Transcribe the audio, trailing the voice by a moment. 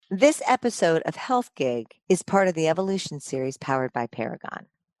This episode of Health Gig is part of the Evolution series powered by Paragon.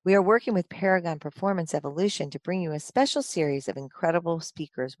 We are working with Paragon Performance Evolution to bring you a special series of incredible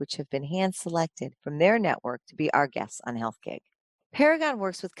speakers which have been hand-selected from their network to be our guests on Health Gig. Paragon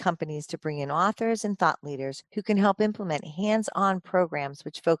works with companies to bring in authors and thought leaders who can help implement hands-on programs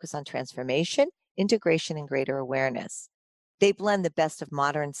which focus on transformation, integration, and greater awareness. They blend the best of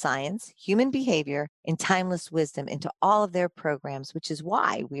modern science, human behavior, and timeless wisdom into all of their programs, which is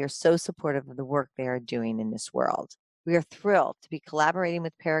why we are so supportive of the work they are doing in this world. We are thrilled to be collaborating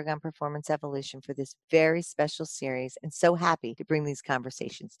with Paragon Performance Evolution for this very special series and so happy to bring these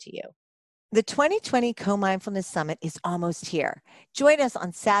conversations to you. The 2020 Co-Mindfulness Summit is almost here. Join us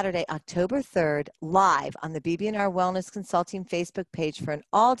on Saturday, October 3rd, live on the BB&R Wellness Consulting Facebook page for an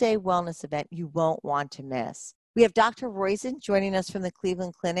all-day wellness event you won't want to miss. We have Dr. Roizen joining us from the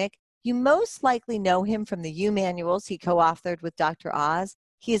Cleveland Clinic. You most likely know him from the U manuals he co-authored with Dr. Oz.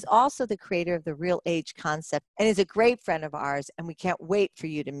 He is also the creator of the Real Age concept and is a great friend of ours, and we can't wait for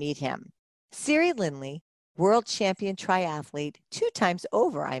you to meet him. Siri Lindley, world champion triathlete, 2 times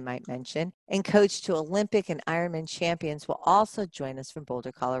over, I might mention, and coach to Olympic and Ironman champions, will also join us from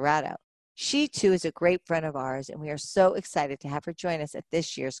Boulder, Colorado. She, too, is a great friend of ours, and we are so excited to have her join us at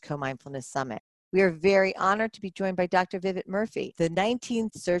this year's Co-Mindfulness Summit. We are very honored to be joined by Dr. Vivek Murthy, the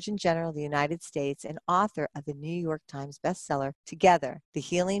 19th Surgeon General of the United States and author of the New York Times bestseller, Together, The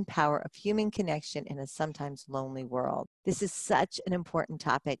Healing Power of Human Connection in a Sometimes Lonely World. This is such an important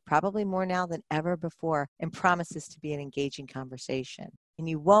topic, probably more now than ever before, and promises to be an engaging conversation. And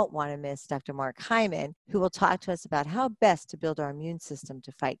you won't want to miss Dr. Mark Hyman, who will talk to us about how best to build our immune system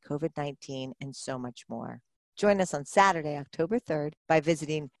to fight COVID-19 and so much more. Join us on Saturday, October 3rd by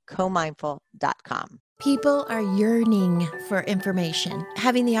visiting comindful.com. People are yearning for information.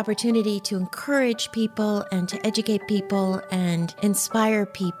 Having the opportunity to encourage people and to educate people and inspire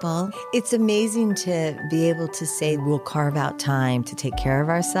people. It's amazing to be able to say we'll carve out time to take care of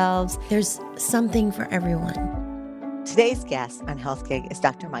ourselves. There's something for everyone. Today's guest on Health Gig is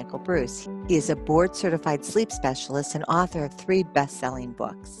Dr. Michael Breus. He is a board-certified sleep specialist and author of 3 best-selling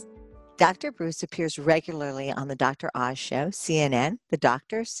books. Dr. Breus appears regularly on the Dr. Oz Show, CNN, The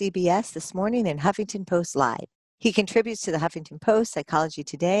Doctor, CBS This Morning, and Huffington Post Live. He contributes to the Huffington Post, Psychology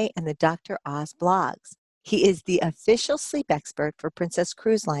Today, and the Dr. Oz blogs. He is the official sleep expert for Princess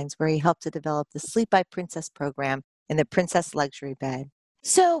Cruise Lines, where he helped to develop the Sleep by Princess program and the Princess Luxury Bed.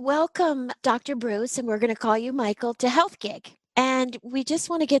 So welcome, Dr. Breus, and we're going to call you Michael, to Health Gig. And we just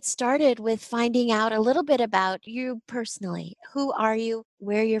want to get started with finding out a little bit about you personally. Who are you,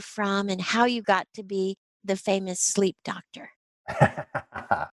 where you're from, and how you got to be the famous sleep doctor?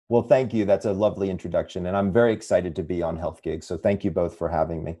 Well, thank you. That's a lovely introduction. And I'm very excited to be on Health Gig. So thank you both for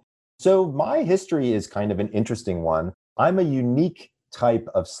having me. So my history is kind of an interesting one. I'm a unique type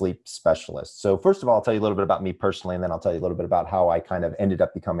of sleep specialist. So first of all, I'll tell you a little bit about me personally, and then I'll tell you a little bit about how I kind of ended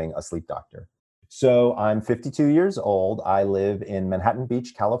up becoming a sleep doctor. So I'm 52 years old. I live in Manhattan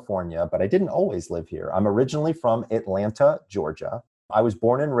Beach, California, but I didn't always live here. I'm originally from Atlanta, Georgia. I was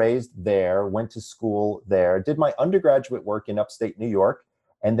born and raised there, went to school there, did my undergraduate work in upstate New York,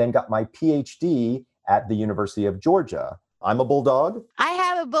 and then got my PhD at the University of Georgia. I'm a bulldog. I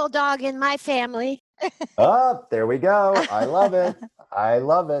have a bulldog in my family. Oh, there we go. I love it. I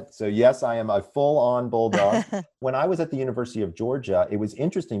love it. So yes, I am a full-on bulldog. When I was at the University of Georgia, it was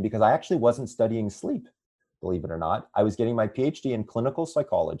interesting because I actually wasn't studying sleep, believe it or not. I was getting my PhD in clinical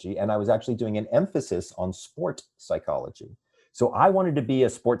psychology, and I was actually doing an emphasis on sport psychology. So I wanted to be a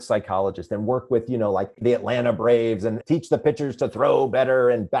sports psychologist and work with, like the Atlanta Braves and teach the pitchers to throw better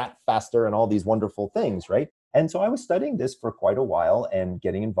and bat faster and all these wonderful things, right? And so I was studying this for quite a while and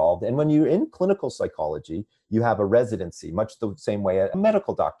getting involved. And when you're in clinical psychology, you have a residency, much the same way a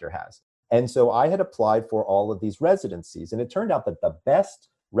medical doctor has. And so I had applied for all of these residencies. And it turned out that the best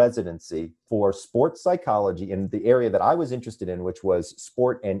residency for sports psychology in the area that I was interested in, which was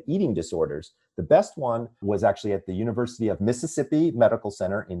sport and eating disorders, the best one was actually at the University of Mississippi Medical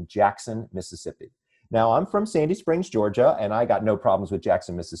Center in Jackson, Mississippi. Now, I'm from Sandy Springs, Georgia, and I got no problems with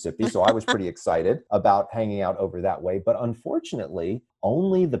Jackson, Mississippi, so I was pretty excited about hanging out over that way. But unfortunately,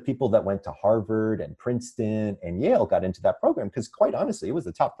 only the people that went to Harvard and Princeton and Yale got into that program because, quite honestly, it was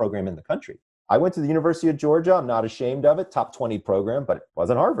the top program in the country. I went to the University of Georgia. I'm not ashamed of it, top 20 program, but it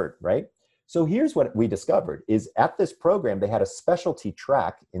wasn't Harvard, right? So here's what we discovered is at this program, they had a specialty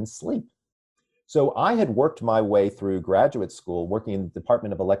track in sleep. So I had worked my way through graduate school working in the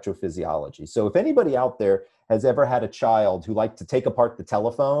Department of Electrophysiology. So if anybody out there has ever had a child who liked to take apart the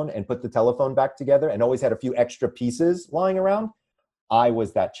telephone and put the telephone back together and always had a few extra pieces lying around, I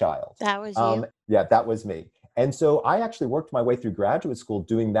was that child. That was you? Yeah, that was me. And so I actually worked my way through graduate school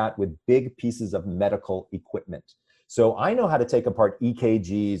doing that with big pieces of medical equipment. So I know how to take apart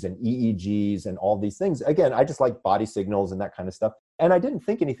EKGs and EEGs and all these things. Again, I just like body signals and that kind of stuff. And I didn't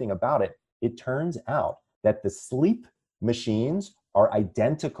think anything about it. It turns out that the sleep machines are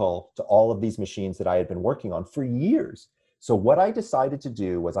identical to all of these machines that I had been working on for years. So what I decided to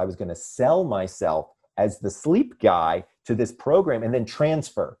do was I was going to sell myself as the sleep guy to this program and then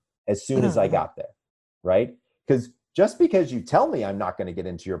transfer as soon as I got there, right? Because just because you tell me I'm not going to get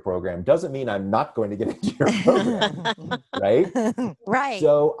into your program doesn't mean I'm not going to get into your program, right? Right.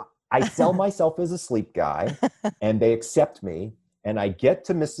 So I sell myself as a sleep guy and they accept me, and I get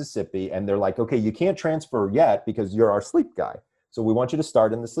to Mississippi and they're like, okay, you can't transfer yet because you're our sleep guy. So we want you to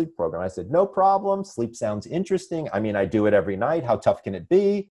start in the sleep program. I said, no problem. Sleep sounds interesting. I mean, I do it every night. How tough can it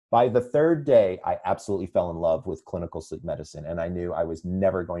be? By the third day, I absolutely fell in love with clinical sleep medicine, and I knew I was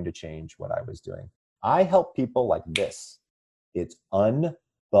never going to change what I was doing. I help people like this. It's unbelievable.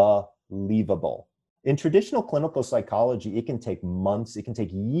 In traditional clinical psychology, it can take months, it can take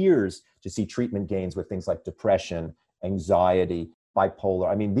years to see treatment gains with things like depression, anxiety,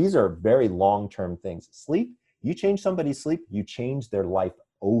 bipolar. I mean, these are very long-term things. Sleep, you change somebody's sleep, you change their life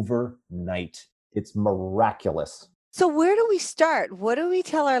overnight. It's miraculous. So where do we start? What do we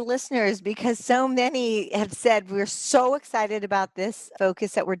tell our listeners? Because so many have said we're so excited about this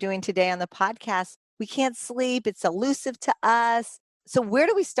focus that we're doing today on the podcast. We can't sleep. It's elusive to us. So where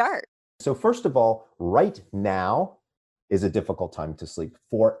do we start? So first of all, right now is a difficult time to sleep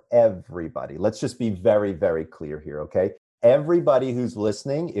for everybody. Let's just be very, very clear here, okay? Everybody who's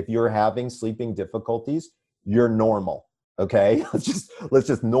listening, if you're having sleeping difficulties, you're normal, okay? Let's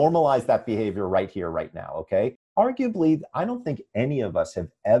just normalize that behavior right here, right now, okay? Arguably, I don't think any of us have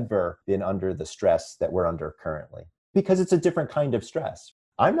ever been under the stress that we're under currently, because it's a different kind of stress.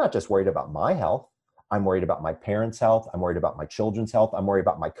 I'm not just worried about my health. I'm worried about my parents' health. I'm worried about my children's health. I'm worried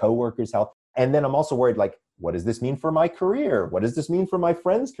about my coworkers' health. And then I'm also worried, like, what does this mean for my career? What does this mean for my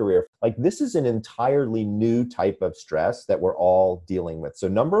friend's career? Like, this is an entirely new type of stress that we're all dealing with. So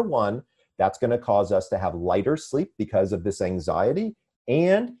number one, that's going to cause us to have lighter sleep because of this anxiety.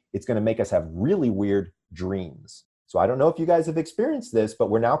 And it's going to make us have really weird dreams. So I don't know if you guys have experienced this, but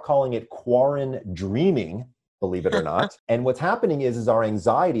we're now calling it quaran dreaming, believe it or not. And what's happening is our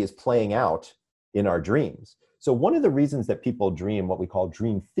anxiety is playing out in our dreams. So one of the reasons that people dream, what we call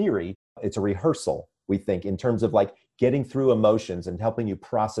dream theory, it's a rehearsal, we think, in terms of like getting through emotions and helping you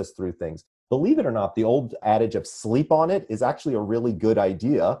process through things. Believe it or not, the old adage of sleep on it is actually a really good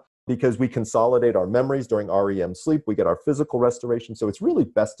idea, because we consolidate our memories during REM sleep. We get our physical restoration. So it's really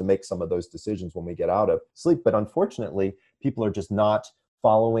best to make some of those decisions when we get out of sleep. But unfortunately, people are just not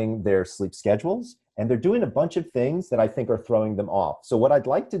following their sleep schedules. And they're doing a bunch of things that I think are throwing them off. So what I'd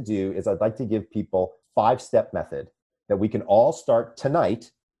like to do is I'd like to give people a 5-step method that we can all start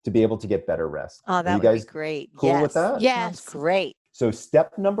tonight to be able to get better rest. Oh, that Are you would guys be great. cool with that? Yes. Sounds great. So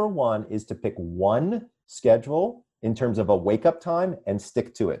step number one is to pick one schedule in terms of a wake-up time and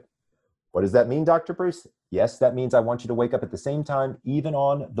stick to it. What does that mean, Dr. Bruce? Yes, that means I want you to wake up at the same time, even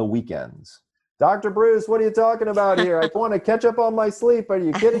on the weekends. Dr. Bruce, what are you talking about here? I want to catch up on my sleep. Are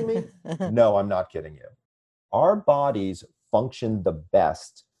you kidding me? No, I'm not kidding you. Our bodies function the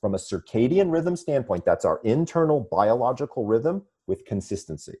best from a circadian rhythm standpoint. That's our internal biological rhythm with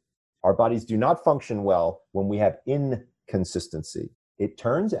consistency. Our bodies do not function well when we have inconsistency. It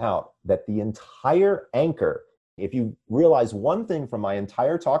turns out that the entire anchor, if you realize one thing from my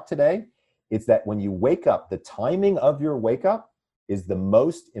entire talk today, it's that when you wake up, the timing of your wake up is the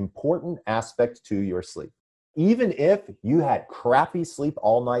most important aspect to your sleep. Even if you had crappy sleep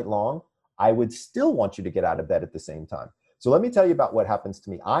all night long, I would still want you to get out of bed at the same time. So let me tell you about what happens to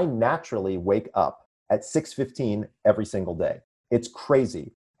me. I naturally wake up at 6:15 every single day. It's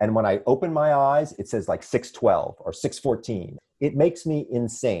crazy. And when I open my eyes, it says like 6:12 or 6:14. It makes me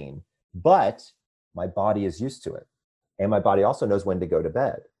insane, but my body is used to it. And my body also knows when to go to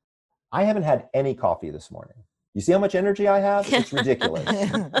bed. I haven't had any coffee this morning. You see how much energy I have? It's ridiculous.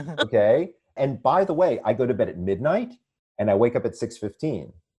 Okay. And by the way, I go to bed at midnight and I wake up at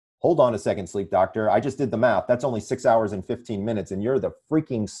 6:15. Hold on a second, sleep doctor. I just did the math. That's only 6 hours and 15 minutes. And you're the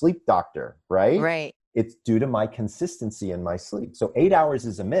freaking sleep doctor, right? Right. It's due to my consistency in my sleep. So 8 hours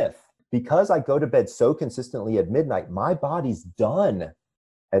is a myth. Because I go to bed so consistently at midnight, my body's done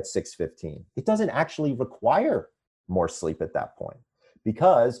at 6:15. It doesn't actually require more sleep at that point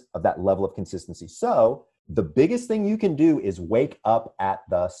because of that level of consistency. So the biggest thing you can do is wake up at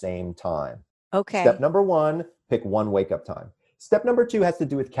the same time. Okay. Step number one, pick one wake up time. Step number two has to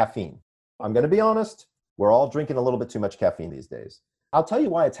do with caffeine. I'm going to be honest, we're all drinking a little bit too much caffeine these days. I'll tell you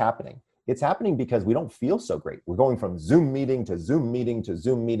why it's happening. It's happening because we don't feel so great. We're going from Zoom meeting to Zoom meeting to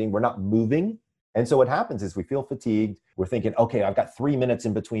Zoom meeting. We're not moving. And so what happens is we feel fatigued. We're thinking, okay, I've got 3 minutes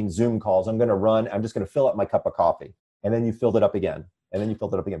in between Zoom calls. I'm going to run. I'm just going to fill up my cup of coffee. And then you filled it up again. And then you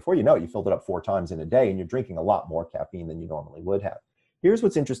filled it up again. Before you know it, you filled it up 4 times in a day, and you're drinking a lot more caffeine than you normally would have. Here's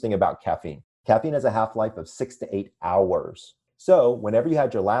what's interesting about caffeine. Caffeine has a half-life of 6 to 8 hours. So whenever you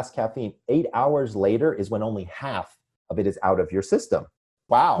had your last caffeine, 8 hours later is when only half of it is out of your system.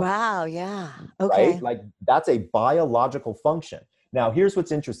 Wow. Wow. Yeah. Okay. Right? Like that's a biological function. Now, here's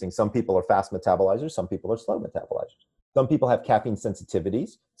what's interesting. Some people are fast metabolizers. Some people are slow metabolizers. Some people have caffeine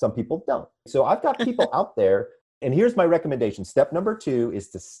sensitivities. Some people don't. So I've got people out there, and here's my recommendation. Step number 2 is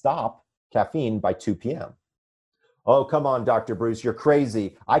to stop caffeine by 2 p.m. Oh, come on, Dr. Breus, you're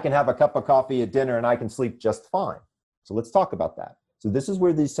crazy. I can have a cup of coffee at dinner and I can sleep just fine. So let's talk about that. So this is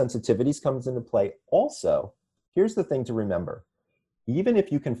where these sensitivities comes into play. Also, here's the thing to remember. Even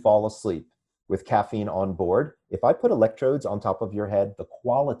if you can fall asleep with caffeine on board, if I put electrodes on top of your head, the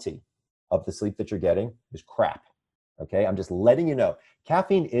quality of the sleep that you're getting is crap. Okay, I'm just letting you know.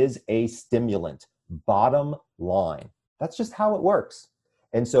 Caffeine is a stimulant, bottom line. That's just how it works.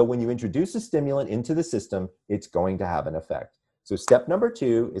 And so when you introduce a stimulant into the system, it's going to have an effect. So step number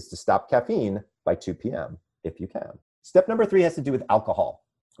 2 is to stop caffeine by 2 p.m. if you can. Step number 3 has to do with alcohol,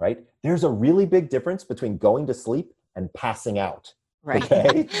 right? There's a really big difference between going to sleep and passing out. Right.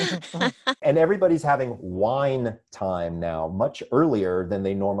 Okay. And everybody's having wine time now much earlier than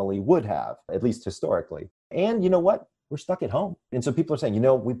they normally would have, at least historically. And you know what? We're stuck at home. And so people are saying,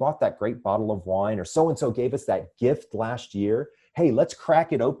 we bought that great bottle of wine, or so-and-so gave us that gift last year. Hey, let's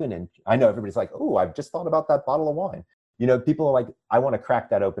crack it open. And I know everybody's like, oh, I've just thought about that bottle of wine. People are like, I want to crack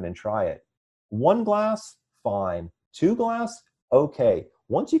that open and try it. 1 glass, fine. 2 glass, okay.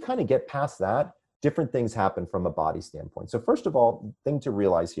 Once you kind of get past that, different things happen from a body standpoint. So first of all, thing to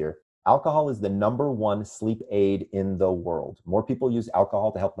realize here, alcohol is the #1 sleep aid in the world. More people use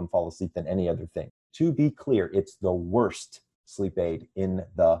alcohol to help them fall asleep than any other thing. To be clear, it's the worst sleep aid in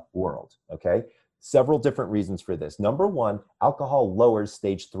the world, okay? Several different reasons for this. Number 1, alcohol lowers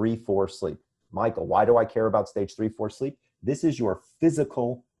stage 3-4 sleep. Michael, why do I care about stage 3-4 sleep? This is your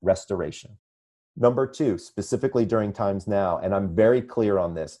physical restoration. Number 2, specifically during times now, and I'm very clear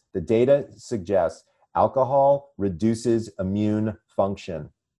on this, the data suggests alcohol reduces immune function,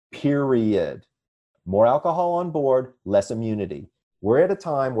 period. More alcohol on board, less immunity. We're at a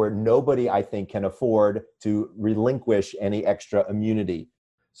time where nobody, I think, can afford to relinquish any extra immunity.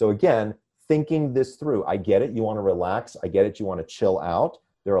 So again, thinking this through, I get it, you want to relax, I get it, you want to chill out.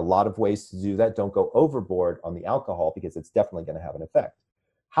 There are a lot of ways to do that. Don't go overboard on the alcohol because it's definitely going to have an effect.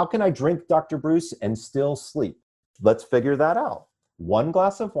 How can I drink, Dr. Breus, and still sleep? Let's figure that out. 1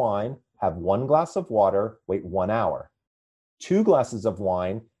 glass of wine, have 1 glass of water, wait 1 hour. 2 glasses of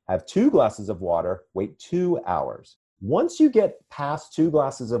wine, have 2 glasses of water, wait 2 hours. Once you get past 2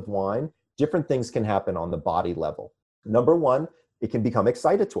 glasses of wine, different things can happen on the body level. Number 1, it can become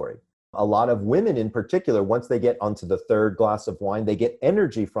excitatory. A lot of women in particular, once they get onto the 3rd glass of wine, they get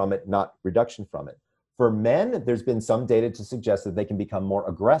energy from it, not reduction from it. For men, there's been some data to suggest that they can become more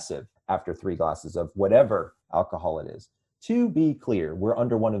aggressive after 3 glasses of whatever alcohol it is. To be clear, we're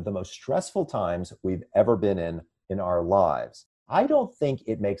under one of the most stressful times we've ever been in our lives. I don't think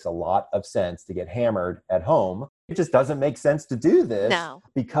it makes a lot of sense to get hammered at home. It just doesn't make sense to do this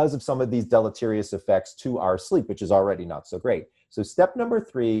because of some of these deleterious effects to our sleep, which is already not so great. So step number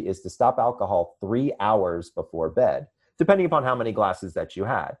 3 is to stop alcohol 3 hours before bed, depending upon how many glasses that you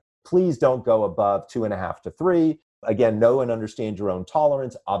had. Please don't go above 2.5 to 3. Again, know and understand your own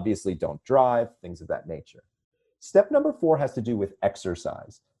tolerance. Obviously, don't drive, things of that nature. Step number 4 has to do with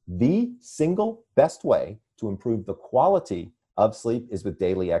exercise. The single best way to improve the quality of sleep is with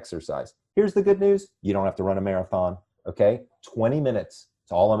daily exercise. Here's the good news. You don't have to run a marathon, okay? 20 minutes.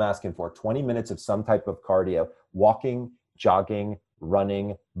 That's all I'm asking for. 20 minutes of some type of cardio, walking, jogging,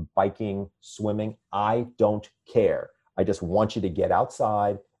 running, biking, swimming. I don't care. I just want you to get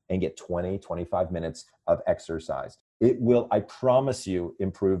outside and get 20, 25 minutes of exercise. It will, I promise you,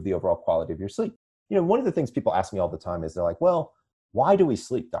 improve the overall quality of your sleep. One of the things people ask me all the time is they're like, well, why do we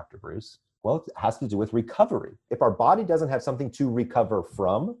sleep, Dr. Breus? Well, it has to do with recovery. If our body doesn't have something to recover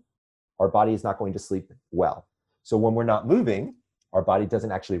from, our body is not going to sleep well. So when we're not moving, our body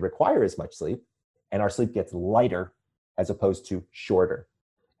doesn't actually require as much sleep, and our sleep gets lighter as opposed to shorter.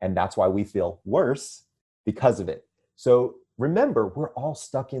 And that's why we feel worse because of it. So remember, we're all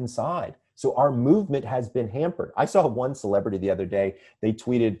stuck inside. So our movement has been hampered. I saw one celebrity the other day, they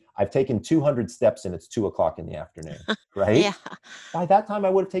tweeted, I've taken 200 steps and it's 2:00 in the afternoon, right? Yeah. By that time, I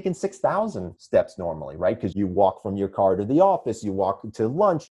would have taken 6,000 steps normally, right? Because you walk from your car to the office, you walk to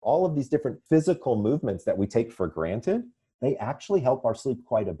lunch, all of these different physical movements that we take for granted, they actually help our sleep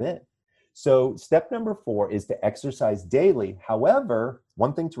quite a bit. So step number 4 is to exercise daily. However,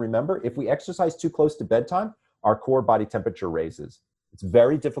 one thing to remember, if we exercise too close to bedtime, our core body temperature raises. It's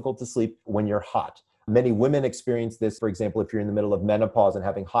very difficult to sleep when you're hot. Many women experience this, for example, if you're in the middle of menopause and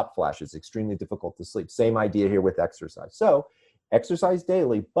having hot flashes, extremely difficult to sleep. Same idea here with exercise. So exercise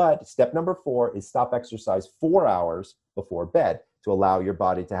daily, but step number 4 is stop exercise 4 hours before bed to allow your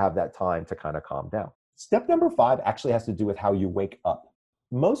body to have that time to kind of calm down. Step number 5 actually has to do with how you wake up.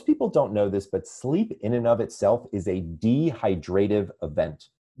 Most people don't know this, but sleep in and of itself is a dehydrative event.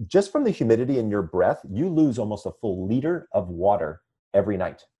 Just from the humidity in your breath, you lose almost a full liter of water every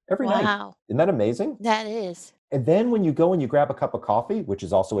night. Every night. Wow. Isn't that amazing? That is. And then when you go and you grab a cup of coffee, which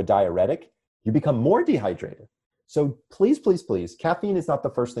is also a diuretic, you become more dehydrated. So please, please, please, caffeine is not the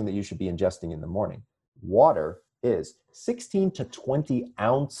first thing that you should be ingesting in the morning. Water is 16 to 20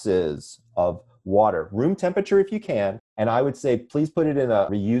 ounces of water, room temperature if you can. And I would say, please put it in a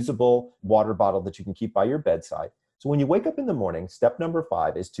reusable water bottle that you can keep by your bedside. So when you wake up in the morning, step number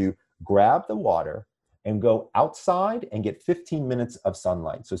 5 is to grab the water and go outside and get 15 minutes of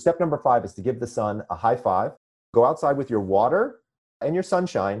sunlight. So step number 5 is to give the sun a high five, go outside with your water and your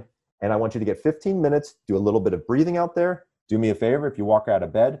sunshine. And I want you to get 15 minutes, do a little bit of breathing out there. Do me a favor, if you walk out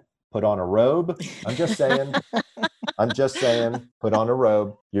of bed, put on a robe. I'm just saying, put on a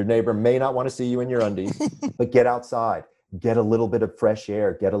robe. Your neighbor may not want to see you in your undies, but get outside, get a little bit of fresh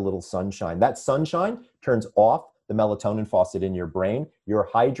air, get a little sunshine. That sunshine turns off the melatonin faucet in your brain. You're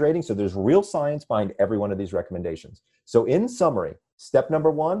hydrating. So there's real science behind every one of these recommendations. So in summary, step number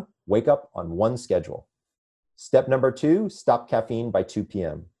 1, wake up on one schedule. Step number 2, stop caffeine by 2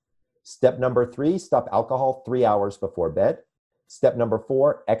 p.m. Step number 3, stop alcohol 3 hours before bed. Step number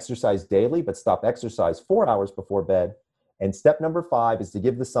 4, exercise daily, but stop exercise 4 hours before bed. And step number 5 is to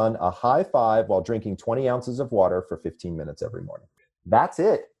give the sun a high five while drinking 20 ounces of water for 15 minutes every morning. That's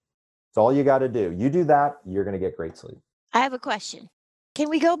it. That's all you got to do. You do that, you're going to get great sleep. I have a question. Can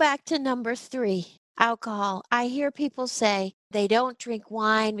we go back to number 3, alcohol? I hear people say they don't drink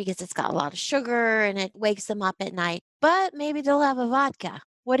wine because it's got a lot of sugar and it wakes them up at night, but maybe they'll have a vodka.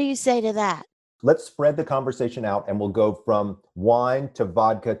 What do you say to that? Let's spread the conversation out and we'll go from wine to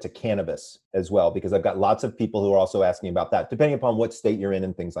vodka to cannabis as well, because I've got lots of people who are also asking about that, depending upon what state you're in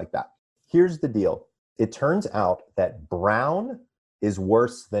and things like that. Here's the deal. It turns out that brown is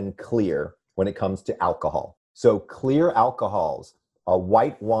worse than clear when it comes to alcohol. So clear alcohols,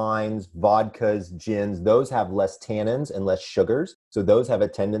 white wines, vodkas, gins, those have less tannins and less sugars. So those have a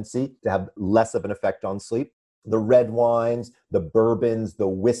tendency to have less of an effect on sleep. The red wines, the bourbons, the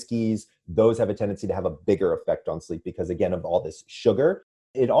whiskeys, those have a tendency to have a bigger effect on sleep because, again, of all this sugar.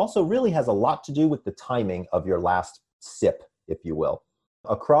 It also really has a lot to do with the timing of your last sip, if you will.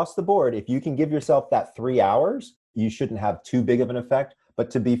 Across the board, if you can give yourself that 3 hours, you shouldn't have too big of an effect.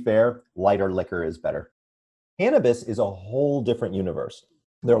 But to be fair, lighter liquor is better. Cannabis is a whole different universe.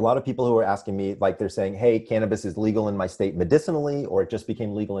 There are a lot of people who are asking me, like they're saying, hey, cannabis is legal in my state medicinally, or it just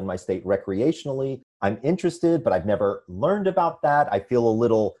became legal in my state recreationally. I'm interested, but I've never learned about that. I feel a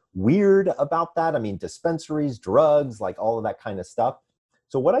little weird about that. I mean, dispensaries, drugs, like all of that kind of stuff.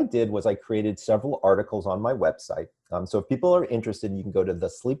 So what I did was I created several articles on my website. So if people are interested, you can go to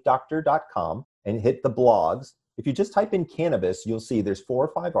thesleepdoctor.com and hit the blogs. If you just type in cannabis, you'll see there's 4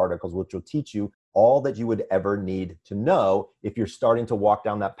 or 5 articles which will teach you all that you would ever need to know if you're starting to walk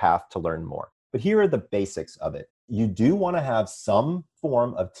down that path to learn more. But here are the basics of it. You do want to have some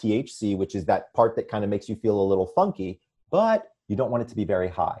form of THC, which is that part that kind of makes you feel a little funky, but you don't want it to be very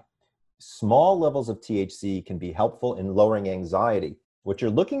high. Small levels of THC can be helpful in lowering anxiety. What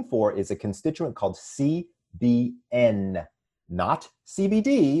you're looking for is a constituent called CBN, not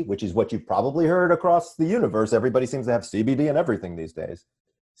CBD, which is what you've probably heard across the universe. Everybody seems to have CBD in everything these days.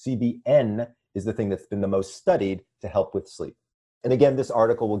 CBN is the thing that's been the most studied to help with sleep. And again, this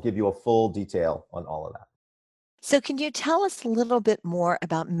article will give you a full detail on all of that. So can you tell us a little bit more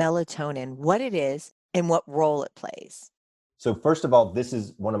about melatonin, what it is and what role it plays? So first of all, this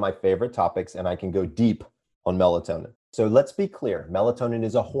is one of my favorite topics, and I can go deep on melatonin. So let's be clear. Melatonin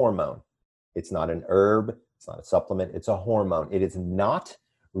is a hormone. It's not an herb. It's not a supplement. It's a hormone. It is not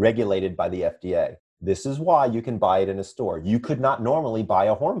regulated by the FDA. This is why you can buy it in a store. You could not normally buy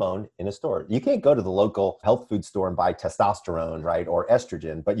a hormone in a store. You can't go to the local health food store and buy testosterone, right, or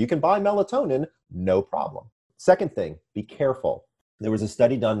estrogen, but you can buy melatonin, no problem. Second thing, be careful. There was a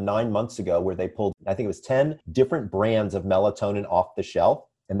study done 9 months ago where they pulled, I think it was 10 different brands of melatonin off the shelf,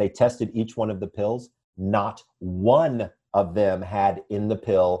 and they tested each one of the pills. Not one of them had in the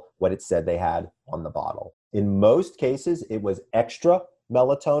pill what it said they had on the bottle. In most cases, it was extra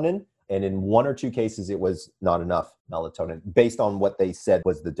melatonin, and in 1 or 2 cases, it was not enough melatonin based on what they said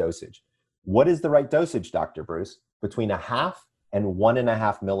was the dosage. What is the right dosage, Dr. Breus? Between 0.5 and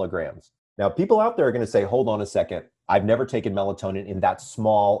 1.5 milligrams. Now, people out there are going to say, hold on a second, I've never taken melatonin in that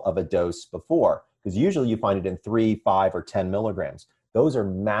small of a dose before, because usually you find it in 3, 5, or 10 milligrams. Those are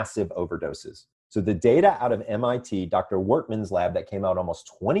massive overdoses. So the data out of MIT, Dr. Wortman's lab that came out almost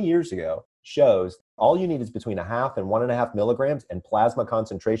 20 years ago, shows all you need is between 0.5 and 1.5 milligrams, and plasma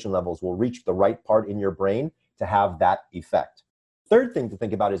concentration levels will reach the right part in your brain to have that effect. Third thing to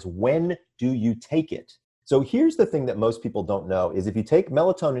think about is, when do you take it? So here's the thing that most people don't know is, if you take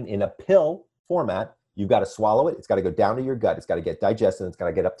melatonin in a pill format, you've got to swallow it. It's got to go down to your gut. It's got to get digested. And it's got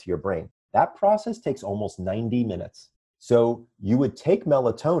to get up to your brain. That process takes almost 90 minutes. So you would take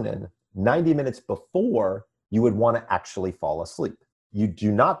melatonin 90 minutes before you would want to actually fall asleep. You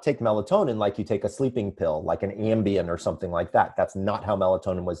do not take melatonin like you take a sleeping pill, like an Ambien or something like that. That's not how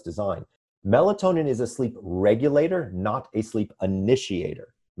melatonin was designed. Melatonin is a sleep regulator, not a sleep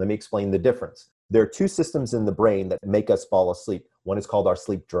initiator. Let me explain the difference. There are 2 systems in the brain that make us fall asleep. One is called our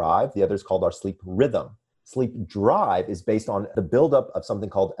sleep drive. The other is called our sleep rhythm. Sleep drive is based on the buildup of something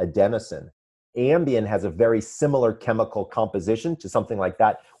called adenosine. Ambien has a very similar chemical composition to something like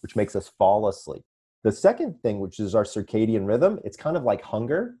that, which makes us fall asleep. The second thing, which is our circadian rhythm, it's kind of like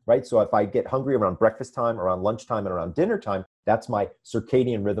hunger, right? So if I get hungry around breakfast time, around lunchtime, and around dinner time, that's my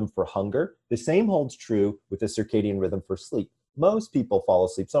circadian rhythm for hunger. The same holds true with the circadian rhythm for sleep. Most people fall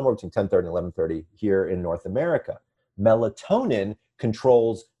asleep somewhere between 10:30 and 11:30 here in North America. Melatonin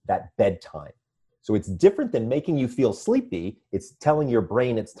controls that bedtime. So it's different than making you feel sleepy. It's telling your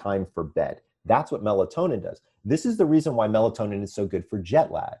brain it's time for bed. That's what melatonin does. This is the reason why melatonin is so good for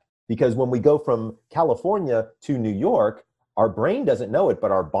jet lag. Because when we go from California to New York, our brain doesn't know it,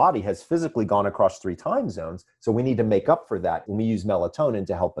 but our body has physically gone across 3 time zones. So we need to make up for that, and we use melatonin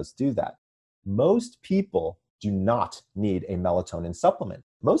to help us do that. Most people do not need a melatonin supplement.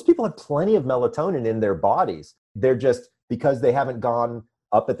 Most people have plenty of melatonin in their bodies. They're just, because they haven't gone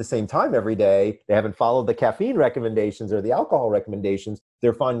up at the same time every day, they haven't followed the caffeine recommendations or the alcohol recommendations,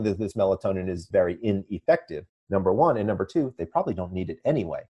 they're finding that this melatonin is very ineffective, number one. And number two, they probably don't need it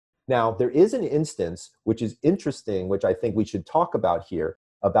anyway. Now, there is an instance which is interesting, which I think we should talk about here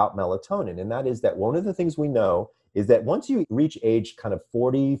about melatonin. And that is that one of the things we know is that once you reach age kind of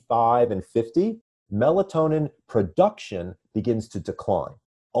 45 and 50, melatonin production begins to decline.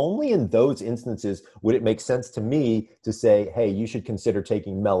 Only in those instances would it make sense to me to say, hey, you should consider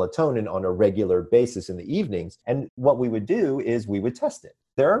taking melatonin on a regular basis in the evenings. And what we would do is we would test it.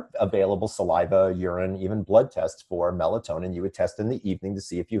 There are available saliva, urine, even blood tests for melatonin. You would test in the evening to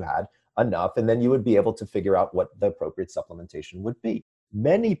see if you had enough, and then you would be able to figure out what the appropriate supplementation would be.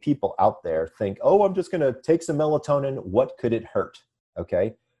 Many people out there think, oh, I'm just going to take some melatonin. What could it hurt?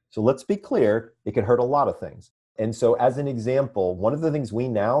 Okay, so let's be clear. It could hurt a lot of things. And so as an example, one of the things we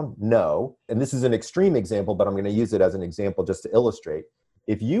now know, and this is an extreme example, but I'm going to use it as an example just to illustrate.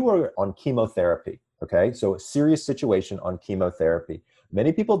 If you were on chemotherapy, okay, so a serious situation on chemotherapy,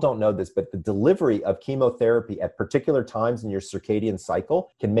 many people don't know this, but the delivery of chemotherapy at particular times in your circadian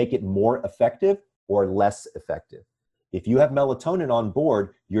cycle can make it more effective or less effective. If you have melatonin on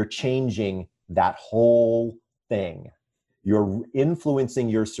board, you're changing that whole thing. You're influencing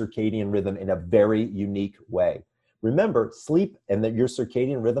your circadian rhythm in a very unique way. Remember, sleep and your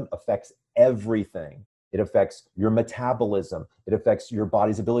circadian rhythm affects everything. It affects your metabolism. It affects your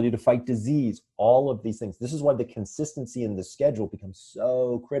body's ability to fight disease, all of these things. This is why the consistency in the schedule becomes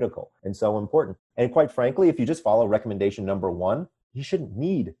so critical and so important. And quite frankly, if you just follow recommendation number 1, you shouldn't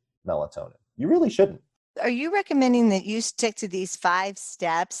need melatonin. You really shouldn't. Are you recommending that you stick to these 5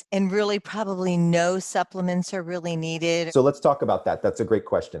 steps and really probably no supplements are really needed? So let's talk about that. That's a great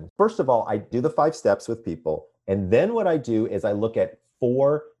question. First of all, I do the 5 steps with people. And then what I do is I look at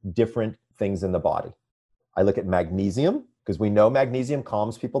 4 different things in the body. I look at magnesium, because we know magnesium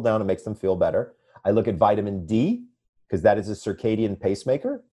calms people down and makes them feel better. I look at vitamin D, because that is a circadian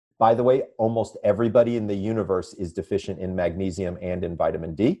pacemaker. By the way, almost everybody in the universe is deficient in magnesium and in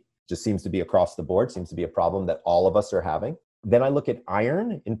vitamin D. Just seems to be across the board, seems to be a problem that all of us are having. Then I look at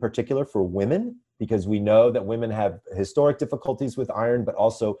iron, in particular for women, because we know that women have historic difficulties with iron, but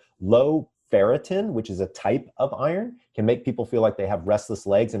also low ferritin, which is a type of iron, can make people feel like they have restless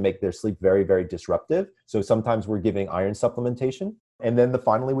legs and make their sleep very, very disruptive. So sometimes we're giving iron supplementation. And then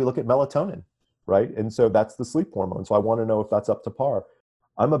finally, we look at melatonin, right? And so that's the sleep hormone. So I want to know if that's up to par.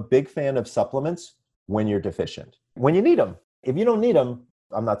 I'm a big fan of supplements when you're deficient. When you need them. If you don't need them,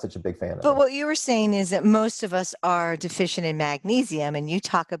 I'm not such a big fan of But them. what you were saying is that most of us are deficient in magnesium, and you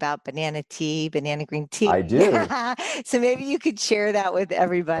talk about banana tea, banana green tea. I do. So maybe you could share that with Of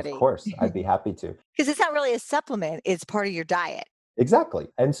everybody. course, I'd be happy to. Because it's not really a supplement, it's part of your diet. Exactly.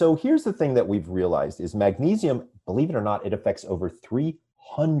 And so here's the thing that we've realized is magnesium, believe it or not, it affects over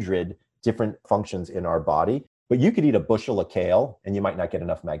 300 different functions in our body. But you could eat a bushel of kale and you might not get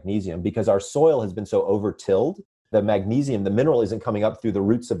enough magnesium because our soil has been so over-tilled. The magnesium, the mineral isn't coming up through the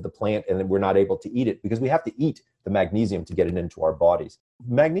roots of the plant and we're not able to eat it because we have to eat the magnesium to get it into our bodies.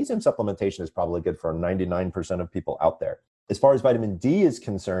 Magnesium supplementation is probably good for 99% of people out there. As far as vitamin D is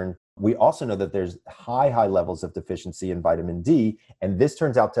concerned, we also know that there's high levels of deficiency in vitamin D, and this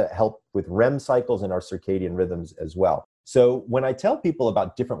turns out to help with REM cycles and our circadian rhythms as well. So when I tell people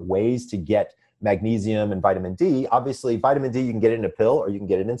about different ways to get magnesium and vitamin D, obviously vitamin D, you can get it in a pill or you can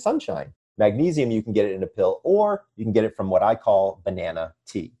get it in sunshine. Magnesium, you can get it in a pill or you can get it from what I call banana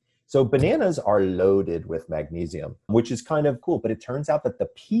tea. So bananas are loaded with magnesium, which is kind of cool, but it turns out that the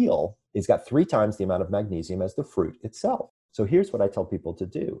peel has got 3 times the amount of magnesium as the fruit itself. So here's what I tell people to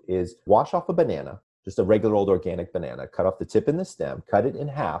do is wash off a banana, just a regular old organic banana, cut off the tip and the stem, cut it in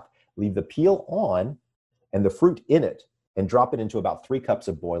half, leave the peel on and the fruit in it, and drop it into about 3 cups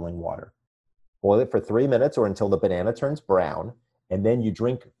of boiling water. Boil it for 3 minutes or until the banana turns brown, and then you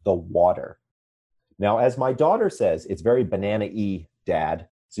drink the water. Now, as my daughter says, it's very banana-y, Dad.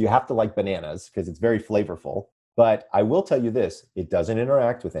 So you have to like bananas because it's very flavorful. But I will tell you this, it doesn't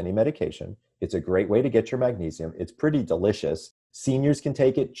interact with any medication. It's a great way to get your magnesium. It's pretty delicious. Seniors can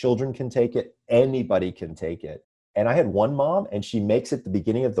take it, children can take it, anybody can take it. And I had one mom and she makes it the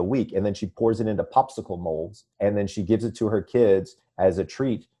beginning of the week and then she pours it into popsicle molds and then she gives it to her kids as a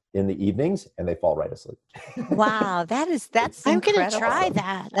treat in the evenings and they fall right asleep. Wow, that's I'm going to incredible. try Awesome.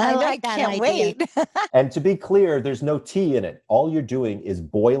 that. I I know, I like that can't idea. wait. And to be clear, there's no tea in it. All you're doing is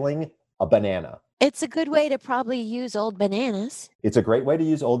boiling a banana. It's a good way to probably use old bananas. It's a great way to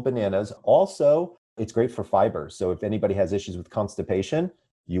use old bananas. Also, it's great for fiber. So if anybody has issues with constipation,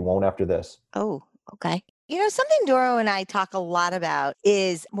 you won't after this. Oh, okay. You know, something Doro and I talk a lot about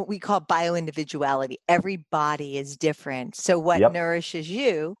is what we call bioindividuality. Every body is different. So what Yep. nourishes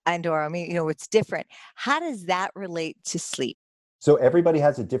you and Doro, I mean, you know, it's different. How does that relate to sleep? So everybody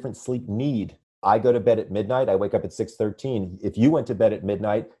has a different sleep need. I go to bed at midnight. I wake up at 6:13. If you went to bed at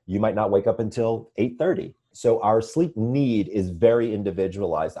midnight, you might not wake up until 8:30. So our sleep need is very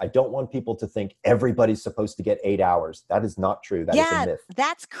individualized. I don't want people to think everybody's supposed to get 8 hours. That is not true. That is a myth.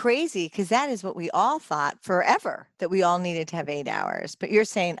 That's crazy because that is what we all thought forever, that we all needed to have 8 hours. But you're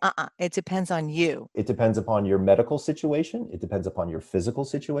saying, it depends on you. It depends upon your medical situation. It depends upon your physical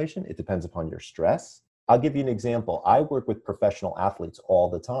situation. It depends upon your stress. I'll give you an example. I work with professional athletes all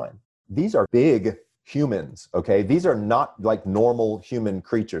the time. These are big humans, okay? These are not like normal human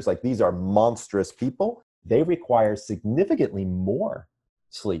creatures. Like these are monstrous people. They require significantly more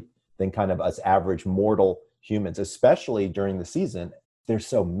sleep than kind of us average mortal humans, especially during the season. They're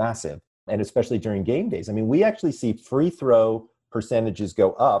so massive. And especially during game days. I mean, we actually see free throw percentages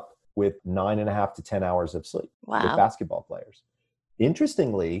go up with 9.5 to 10 hours of sleep with Wow. basketball players.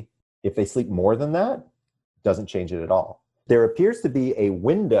 Interestingly, if they sleep more than that, doesn't change it at all. There appears to be a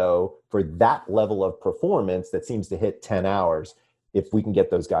window for that level of performance that seems to hit 10 hours if we can get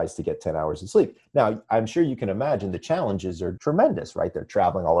those guys to get 10 hours of sleep. Now, I'm sure you can imagine the challenges are tremendous, right? They're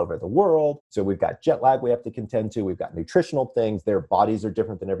traveling all over the world. So we've got jet lag we have to contend to. We've got nutritional things. Their bodies are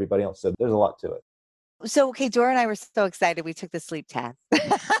different than everybody else. So there's a lot to it. So, okay, Dora and I were so excited. We took the sleep test.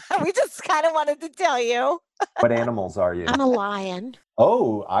 We just kind of wanted to tell you. What animals are you? I'm a lion.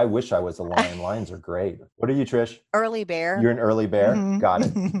 Oh, I wish I was a lion. Lions are great. What are you, Trish? Early bear. You're an early bear? Mhm. Got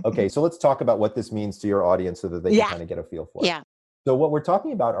it. Okay, so let's talk about what this means to your audience so that they Yeah. can kind of get a feel for it. Yeah. So what we're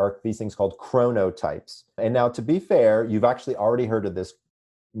talking about are these things called chronotypes. And now, to be fair, you've actually already heard of this.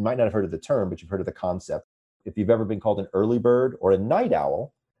 You might not have heard of the term, but you've heard of the concept. If you've ever been called an early bird or a night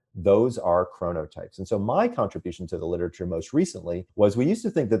owl, those are chronotypes. And so my contribution to the literature most recently was we used to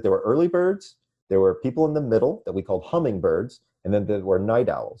think that there were early birds, there were people in the middle that we called hummingbirds, and then there were night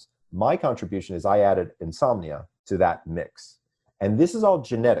owls. My contribution is I added insomnia to that mix. And this is all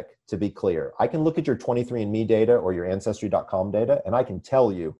genetic, to be clear. I can look at your 23andMe data or your Ancestry.com data, and I can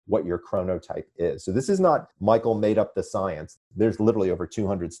tell you what your chronotype is. So this is not Michael made up the science. There's literally over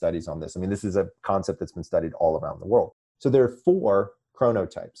 200 studies on this. I mean, this is a concept that's been studied all around the world. So there are 4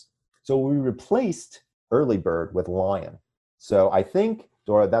 chronotypes. So we replaced early bird with lion. So I think,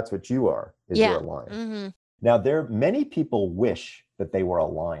 Dora, that's what you are, is you're a lion. Mm-hmm. Now, many people wish that they were a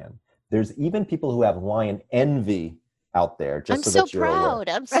lion. There's even people who have lion envy out there, just I'm so so that you're aware. proud.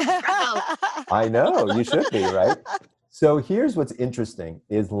 I'm so proud. I know, you should be, right? So here's what's interesting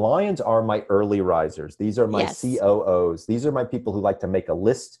is lions are my early risers. These are my Yes. COOs. These are my people who like to make a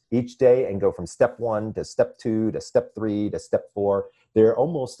list each day and go from step 1 to step 2 to step 3 to step 4. They're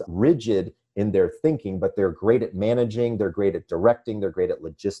almost rigid in their thinking, but they're great at managing, they're great at directing, they're great at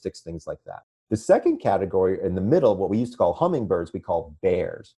logistics, things like that. The second category in the middle, what we used to call hummingbirds, we call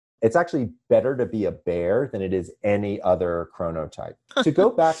bears. It's actually better to be a bear than it is any other chronotype. To go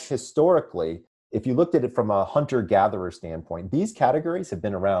back historically, if you looked at it from a hunter-gatherer standpoint, these categories have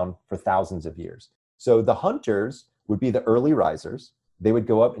been around for thousands of years. So the hunters would be the early risers. They would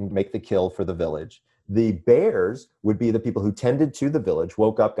go up and make the kill for the village. The bears would be the people who tended to the village,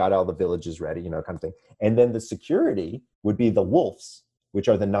 woke up, got all the villages ready, kind of thing. And then the security would be the wolves, which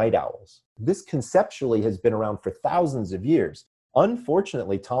are the night owls. This conceptually has been around for thousands of years.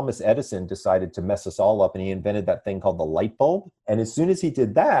 Unfortunately, Thomas Edison decided to mess us all up, and he invented that thing called the light bulb. And as soon as he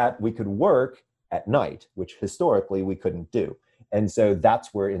did that, we could work at night, which historically we couldn't do. And so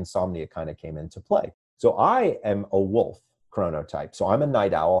that's where insomnia kind of came into play. So I am a wolf chronotype. So I'm a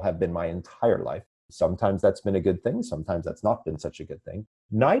night owl, have been my entire life. Sometimes that's been a good thing. Sometimes that's not been such a good thing.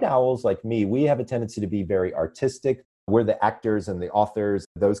 Night owls like me, we have a tendency to be very artistic. We're the actors and the authors,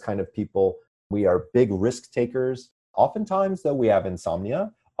 those kind of people. We are big risk takers. Oftentimes, though, we have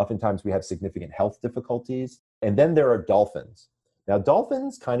insomnia. Oftentimes, we have significant health difficulties. And then there are dolphins. Now,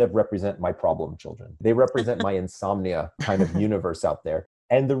 dolphins kind of represent my problem children. They represent my insomnia kind of universe out there.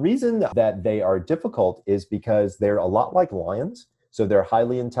 And the reason that they are difficult is because they're a lot like lions. So they're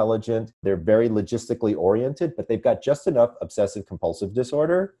highly intelligent. They're very logistically oriented, but they've got just enough obsessive compulsive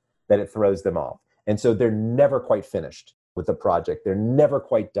disorder that it throws them off. And so they're never quite finished with the project. They're never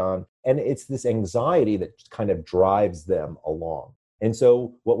quite done. And it's this anxiety that kind of drives them along. And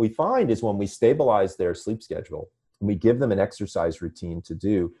so what we find is when we stabilize their sleep schedule, and we give them an exercise routine to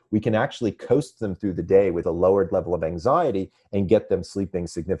do, we can actually coast them through the day with a lowered level of anxiety and get them sleeping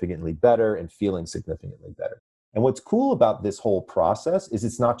significantly better and feeling significantly better. And what's cool about this whole process is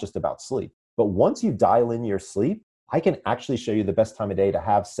it's not just about sleep. But once you dial in your sleep, I can actually show you the best time of day to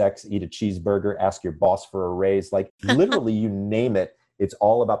have sex, eat a cheeseburger, ask your boss for a raise. Like literally, you name it. It's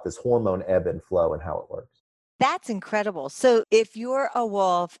all about this hormone ebb and flow and how it works. That's incredible. So if you're a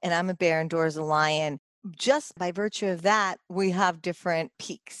wolf and I'm a bear and Dora's a lion, just by virtue of that, we have different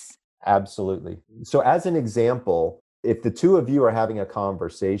peaks. Absolutely. So as an example, if the two of you are having a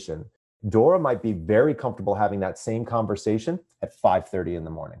conversation, Dora might be very comfortable having that same conversation at 5:30 in the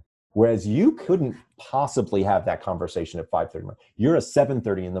morning. Whereas you couldn't possibly have that conversation at 5:30 in the morning. You're a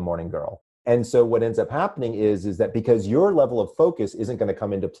 7:30 in the morning girl. And so what ends up happening is that because your level of focus isn't going to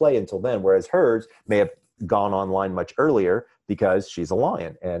come into play until then, whereas hers may have gone online much earlier because she's a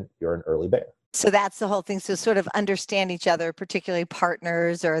lion and you're an early bear. So that's the whole thing. So sort of understand each other, particularly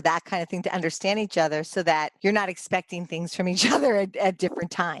partners or that kind of thing, to understand each other so that you're not expecting things from each other at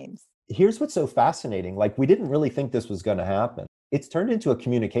different times. Here's what's so fascinating. Like we didn't really think this was going to happen. It's turned into a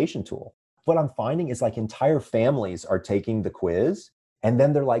communication tool. What I'm finding is like entire families are taking the quiz and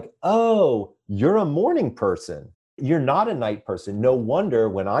then they're like, oh, you're a morning person. You're not a night person. No wonder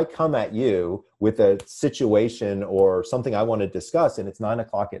when I come at you with a situation or something I want to discuss and it's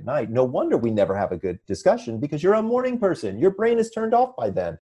 9:00 at night, no wonder we never have a good discussion because you're a morning person. Your brain is turned off by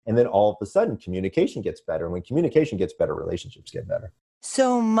then. And then all of a sudden communication gets better. And when communication gets better, relationships get better.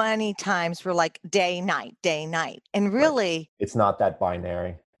 So many times we're like day, night, day, night. And really, Right. It's not that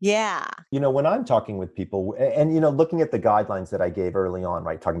binary. yeah. When I'm talking with people and, looking at the guidelines that I gave early on,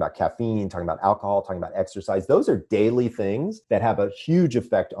 right, talking about caffeine, talking about alcohol, talking about exercise, those are daily things that have a huge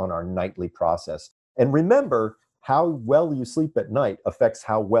effect on our nightly process. And remember, how well you sleep at night affects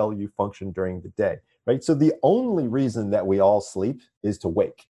how well you function during the day, right? So the only reason that we all sleep is to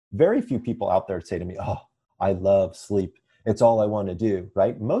wake. Very few people out there say to me, oh, I love sleep. It's all I want to do,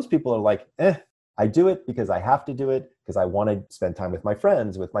 right? Most people are like, I do it because I have to do it because I want to spend time with my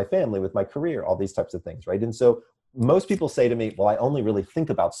friends, with my family, with my career, all these types of things, right? And so most people say to me, well, I only really think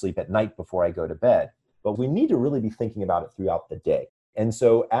about sleep at night before I go to bed. But we need to really be thinking about it throughout the day. And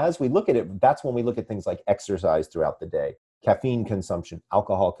so as we look at it, that's when we look at things like exercise throughout the day, caffeine consumption,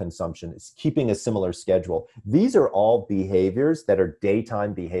 alcohol consumption, it's keeping a similar schedule. These are all behaviors that are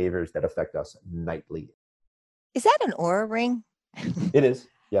daytime behaviors that affect us nightly. Is that an Aura ring? It is.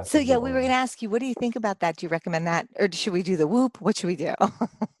 Yeah. So yeah, we were going to ask you, what do you think about that? Do you recommend that? Or should we do the Whoop? What should we do?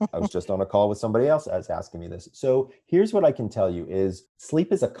 I was just on a call with somebody else as asking me this. So here's what I can tell you is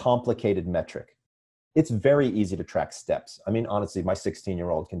sleep is a complicated metric. It's very easy to track steps. I mean, honestly, my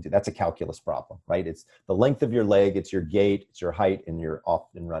 16-year-old can do, that's a calculus problem, right? It's the length of your leg, it's your gait, it's your height, and you're off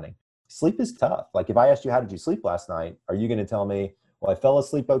and running. Sleep is tough. Like if I asked you, how did you sleep last night? Are you going to tell me, well, I fell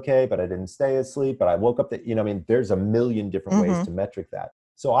asleep okay, but I didn't stay asleep, but I woke up that, I mean, there's a million different ways to metric that.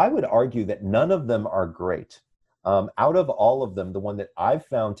 So I would argue that none of them are great. Out of all of them, the one that I've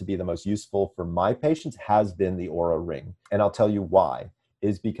found to be the most useful for my patients has been the Oura Ring. And I'll tell you why,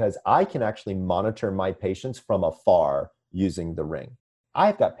 is because I can actually monitor my patients from afar using the ring.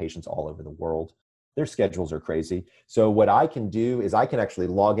 I've got patients all over the world. Their schedules are crazy. So what I can do is I can actually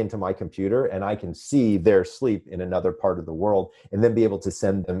log into my computer and I can see their sleep in another part of the world and then be able to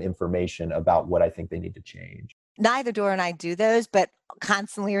send them information about what I think they need to change. Neither Dora and I do those, but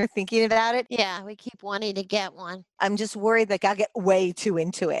constantly are thinking about it. Yeah, we keep wanting to get one. I'm just worried that I'll get way too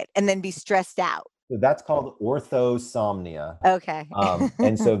into it and then be stressed out. So that's called orthosomnia. Okay.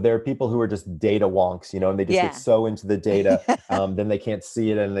 And so there are people who are just data wonks, and they just get so into the data, then they can't see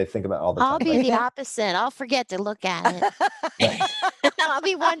it and they think about all the time. I'll be the opposite. I'll forget to look at it. I'll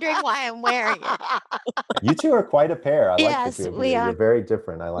be wondering why I'm wearing it. You two are quite a pair. I like Yes, the two of we you. are. You're very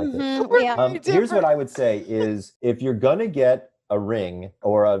different. I like it. We are. Here's what I would say is if you're going to get a ring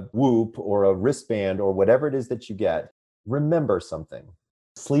or a Whoop or a wristband or whatever it is that you get, remember something.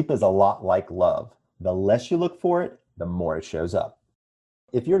 Sleep is a lot like love. The less you look for it, the more it shows up.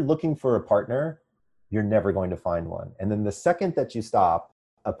 If you're looking for a partner, you're never going to find one. And then the second that you stop,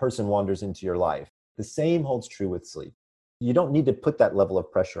 a person wanders into your life. The same holds true with sleep. You don't need to put that level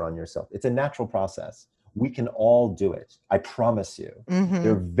of pressure on yourself. It's a natural process. We can all do it. I promise you.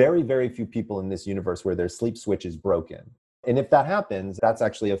 There are very, very few people in this universe where their sleep switch is broken. And if that happens, that's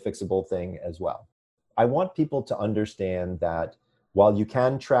actually a fixable thing as well. I want people to understand that while you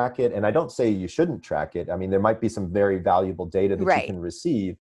can track it, and I don't say you shouldn't track it, I mean, there might be some very valuable data that you can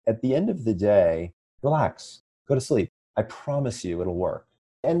receive. At the end of the day, relax, go to sleep. I promise you it'll work.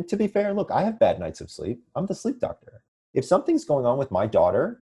 And to be fair, look, I have bad nights of sleep. I'm the sleep doctor. If something's going on with my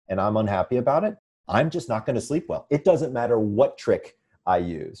daughter and I'm unhappy about it, I'm just not going to sleep well. It doesn't matter what trick I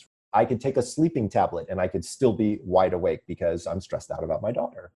use. I could take a sleeping tablet and I could still be wide awake because I'm stressed out about my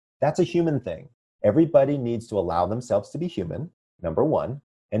daughter. That's a human thing. Everybody needs to allow themselves to be human, number one.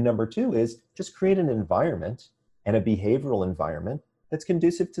 And number two is just create an environment and a behavioral environment that's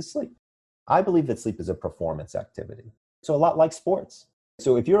conducive to sleep. I believe that sleep is a performance activity. So a lot like sports.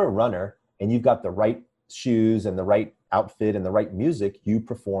 So if you're a runner and you've got the right shoes and the right outfit and the right music, you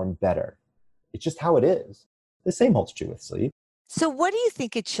perform better. It's just how it is. The same holds true with sleep. So what do you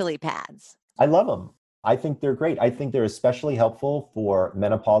think of chili pads? I love them. I think they're great. I think they're especially helpful for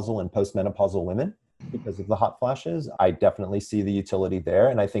menopausal and postmenopausal women because of the hot flashes. I definitely see the utility there,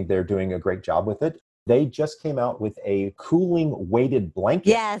 and I think they're doing a great job with it. They just came out with a cooling weighted blanket.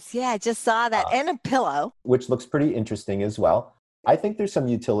 Yes, I just saw that, and a pillow. Which looks pretty interesting as well. I think there's some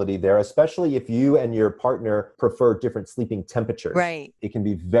utility there, especially if you and your partner prefer different sleeping temperatures. Right. It can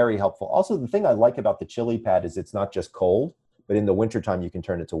be very helpful. Also, the thing I like about the chili pad is it's not just cold, but in the wintertime, you can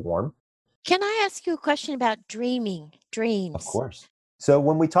turn it to warm. Can I ask you a question about dreams? Of course. So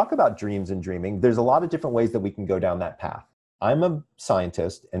when we talk about dreams and dreaming, there's a lot of different ways that we can go down that path. I'm a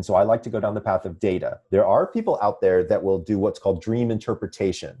scientist, and so I like to go down the path of data. There are people out there that will do what's called dream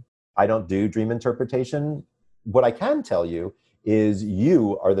interpretation. I don't do dream interpretation. What I can tell you is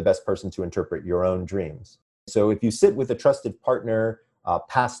you are the best person to interpret your own dreams. So if you sit with a trusted partner,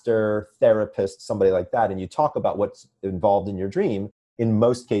 pastor, therapist, somebody like that, and you talk about what's involved in your dream, in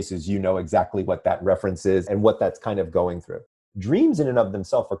most cases, you know exactly what that reference is and what that's kind of going through. Dreams in and of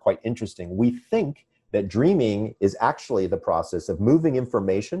themselves are quite interesting. We think that dreaming is actually the process of moving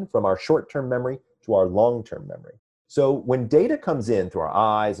information from our short-term memory to our long-term memory. So when data comes in through our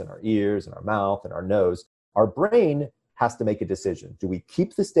eyes and our ears and our mouth and our nose, our brain has to make a decision. Do we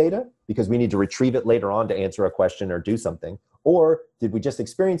keep this data because we need to retrieve it later on to answer a question or do something? Or did we just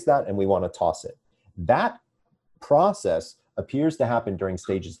experience that and we want to toss it? That process appears to happen during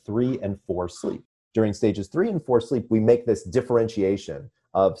stages 3 and 4 sleep. During stages 3 and 4 sleep, we make this differentiation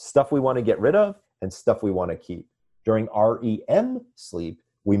of stuff we want to get rid of and stuff we want to keep. During REM sleep,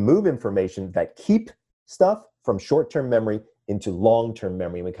 we move information that keep stuff from short-term memory into long-term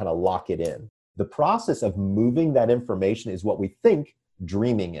memory, and we kind of lock it in. The process of moving that information is what we think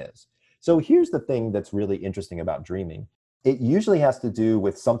dreaming is. So here's the thing that's really interesting about dreaming. It usually has to do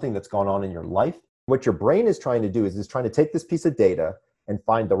with something that's gone on in your life. What your brain is trying to do is trying to take this piece of data and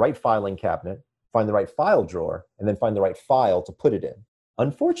find the right filing cabinet, find the right file drawer, and then find the right file to put it in.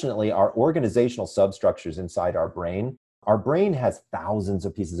 Unfortunately, our organizational substructures inside our brain has thousands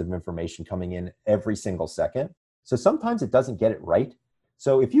of pieces of information coming in every single second. So sometimes it doesn't get it right.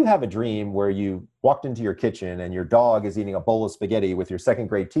 So if you have a dream where you walked into your kitchen and your dog is eating a bowl of spaghetti with your second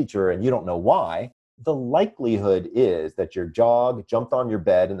grade teacher and you don't know why, the likelihood is that your dog jumped on your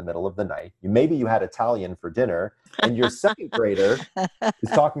bed in the middle of the night. Maybe you had Italian for dinner, and your second grader is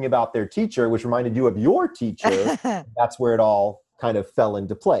talking about their teacher, which reminded you of your teacher. That's where it all kind of fell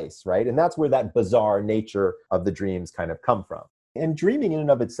into place, right? And that's where that bizarre nature of the dreams kind of come from. And dreaming in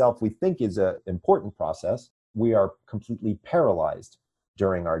and of itself, we think is an important process. We are completely paralyzed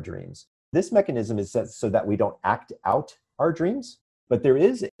during our dreams. This mechanism is set so that we don't act out our dreams, but there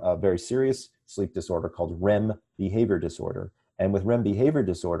is a very serious sleep disorder called REM behavior disorder. And with REM behavior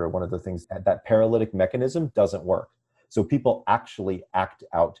disorder, one of the things that paralytic mechanism doesn't work. So people actually act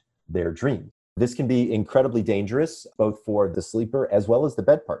out their dream. This can be incredibly dangerous, both for the sleeper as well as the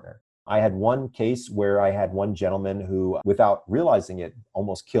bed partner. I had one case where I had one gentleman who, without realizing it,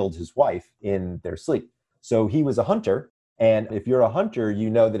 almost killed his wife in their sleep. So he was a hunter. And if you're a hunter, you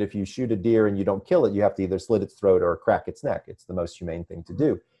know that if you shoot a deer and you don't kill it, you have to either slit its throat or crack its neck. It's the most humane thing to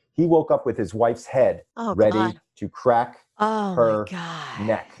do. He woke up with his wife's head ready to crack her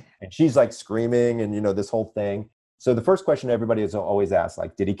neck. And she's like screaming and, this whole thing. So the first question everybody is always asked,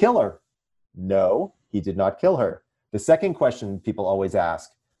 like, did he kill her? No, he did not kill her. The second question people always ask,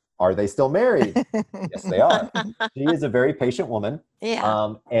 are they still married? Yes, they are. She is a very patient woman.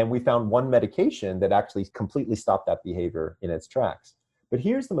 Yeah. And we found one medication that actually completely stopped that behavior in its tracks. But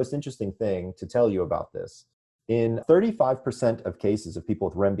here's the most interesting thing to tell you about this. In 35% of cases of people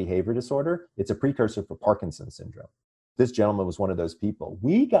with REM behavior disorder, it's a precursor for Parkinson's syndrome. This gentleman was one of those people.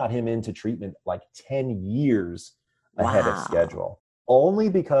 We got him into treatment like 10 years ahead of schedule, only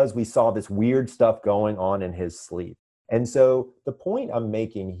because we saw this weird stuff going on in his sleep. And so the point I'm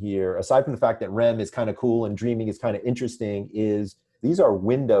making here, aside from the fact that REM is kind of cool and dreaming is kind of interesting, is these are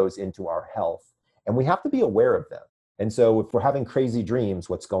windows into our health, and we have to be aware of them. And so if we're having crazy dreams,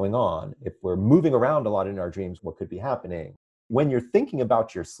 what's going on? If we're moving around a lot in our dreams, what could be happening? When you're thinking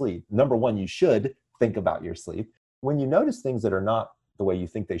about your sleep, number one, you should think about your sleep. When you notice things that are not the way you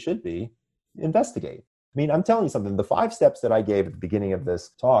think they should be, investigate. I mean, I'm telling you something, the 5 steps that I gave at the beginning of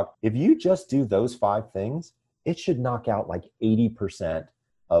this talk, if you just do those 5 things, it should knock out like 80%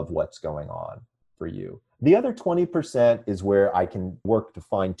 of what's going on for you. The other 20% is where I can work to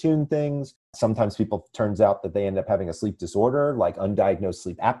fine tune things. Sometimes people, turns out that they end up having a sleep disorder like undiagnosed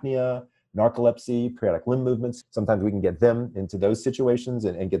sleep apnea, narcolepsy, periodic limb movements. Sometimes we can get them into those situations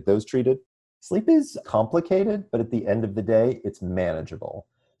and get those treated. Sleep is complicated, but at the end of the day, it's manageable.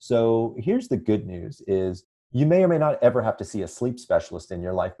 So here's the good news is you may or may not ever have to see a sleep specialist in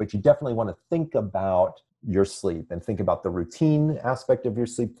your life, but you definitely want to think about your sleep and think about the routine aspect of your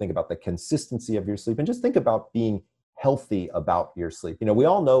sleep, think about the consistency of your sleep, and just think about being healthy about your sleep. We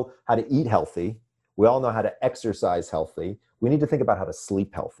all know how to eat healthy. We all know how to exercise healthy. We need to think about how to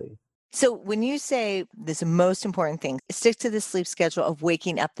sleep healthy. So when you say this most important thing, stick to the sleep schedule of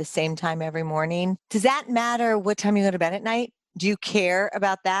waking up the same time every morning, does that matter what time you go to bed at night? Do you care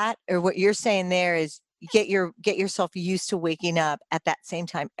about that? Or what you're saying there is get yourself used to waking up at that same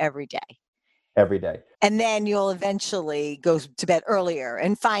time every day? Every day. And then you'll eventually go to bed earlier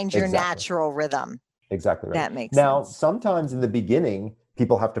and find your natural rhythm. Exactly right. That makes Now, sense. sometimes in the beginning,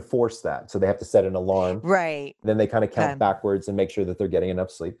 people have to force that. So they have to set an alarm. Right. Then they kind of count backwards and make sure that they're getting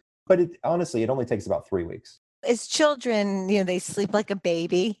enough sleep. But honestly, it only takes about 3 weeks. As children, they sleep like a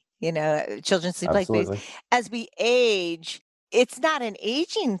baby. Children sleep like babies. As we age, it's not an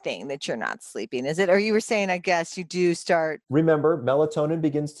aging thing that you're not sleeping, is it? Or you were saying, I guess you do start. Remember, melatonin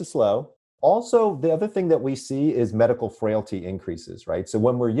begins to slow. Also, the other thing that we see is medical frailty increases, right? So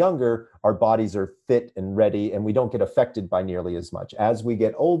when we're younger, our bodies are fit and ready, and we don't get affected by nearly as much. As we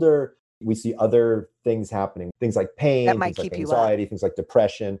get older, we see other things happening, things like pain, That might things like keep anxiety, things like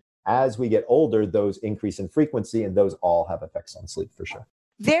depression. As we get older, those increase in frequency, and those all have effects on sleep for sure.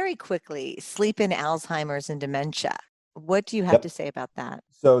 Very quickly, sleep in Alzheimer's and dementia. What do you have to say about that?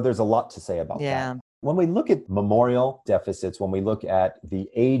 So there's a lot to say about that. When we look at memorial deficits, when we look at the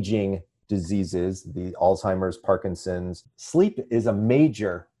aging diseases, the Alzheimer's, Parkinson's, sleep is a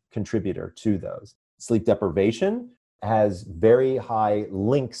major contributor to those. Sleep deprivation has very high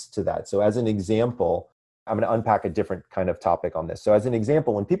links to that. So as an example, I'm going to unpack a different kind of topic on this. So as an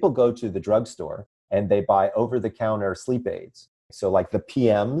example, when people go to the drugstore and they buy over-the-counter sleep aids, so like the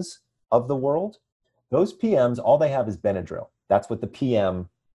PMs of the world, those PMs, all they have is Benadryl. That's what the PM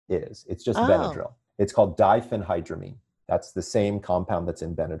is. It's just Benadryl. It's called diphenhydramine. That's the same compound that's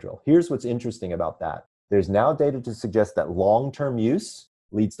in Benadryl. Here's what's interesting about that. There's now data to suggest that long-term use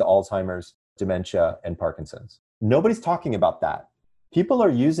leads to Alzheimer's, dementia, and Parkinson's. Nobody's talking about that. People are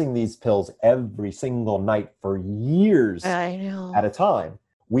using these pills every single night for years at a time.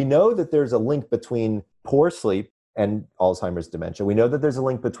 We know that there's a link between poor sleep and Alzheimer's, dementia. We know that there's a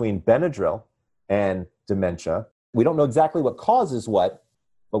link between Benadryl and dementia. We don't know exactly what causes what,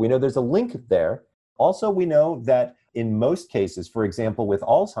 but we know there's a link there. Also, we know that in most cases, for example, with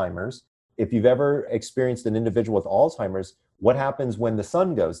Alzheimer's, if you've ever experienced an individual with Alzheimer's, what happens when the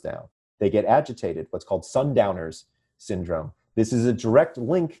sun goes down? They get agitated, what's called sundowners syndrome. This is a direct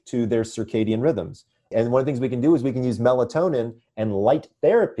link to their circadian rhythms. And one of the things we can do is we can use melatonin and light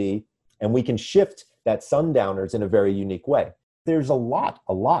therapy, and we can shift that sundowners in a very unique way. There's a lot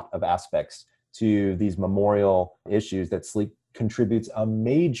of aspects to these memorial issues that sleep contributes a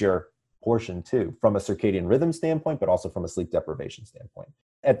major portion to, from a circadian rhythm standpoint, but also from a sleep deprivation standpoint.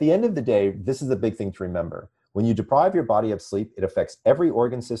 At the end of the day, this is the big thing to remember. When you deprive your body of sleep, it affects every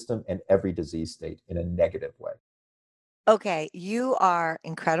organ system and every disease state in a negative way. Okay, you are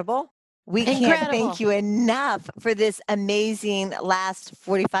incredible. We can't Incredible. thank you enough for this amazing last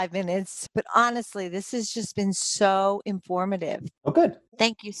 45 minutes. But honestly, this has just been so informative. Oh, good.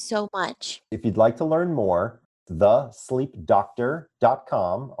 Thank you so much. If you'd like to learn more,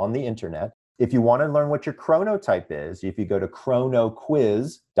 thesleepdoctor.com on the internet. If you want to learn what your chronotype is, if you go to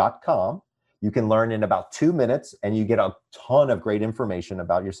chronoquiz.com, you can learn in about 2 minutes and you get a ton of great information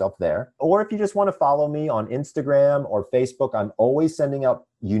about yourself there. Or if you just want to follow me on Instagram or Facebook, I'm always sending out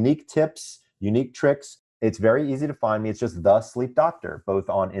unique tips, unique tricks. It's very easy to find me. It's just The Sleep Doctor, both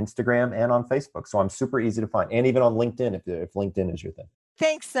on Instagram and on Facebook. So I'm super easy to find, and even on LinkedIn if LinkedIn is your thing.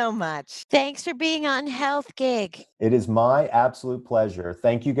 Thanks so much. Thanks for being on Health Gig. It is my absolute pleasure.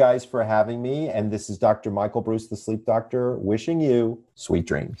 Thank you guys for having me. And this is Dr. Michael Breus, the Sleep Doctor, wishing you sweet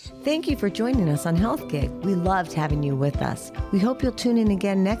dreams. Thank you for joining us on Health Gig. We loved having you with us. We hope you'll tune in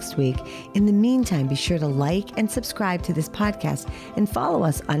again next week. In the meantime, be sure to like and subscribe to this podcast and follow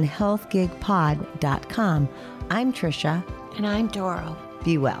us on healthgigpod.com. I'm Trisha. And I'm Doro.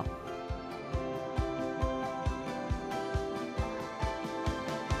 Be well.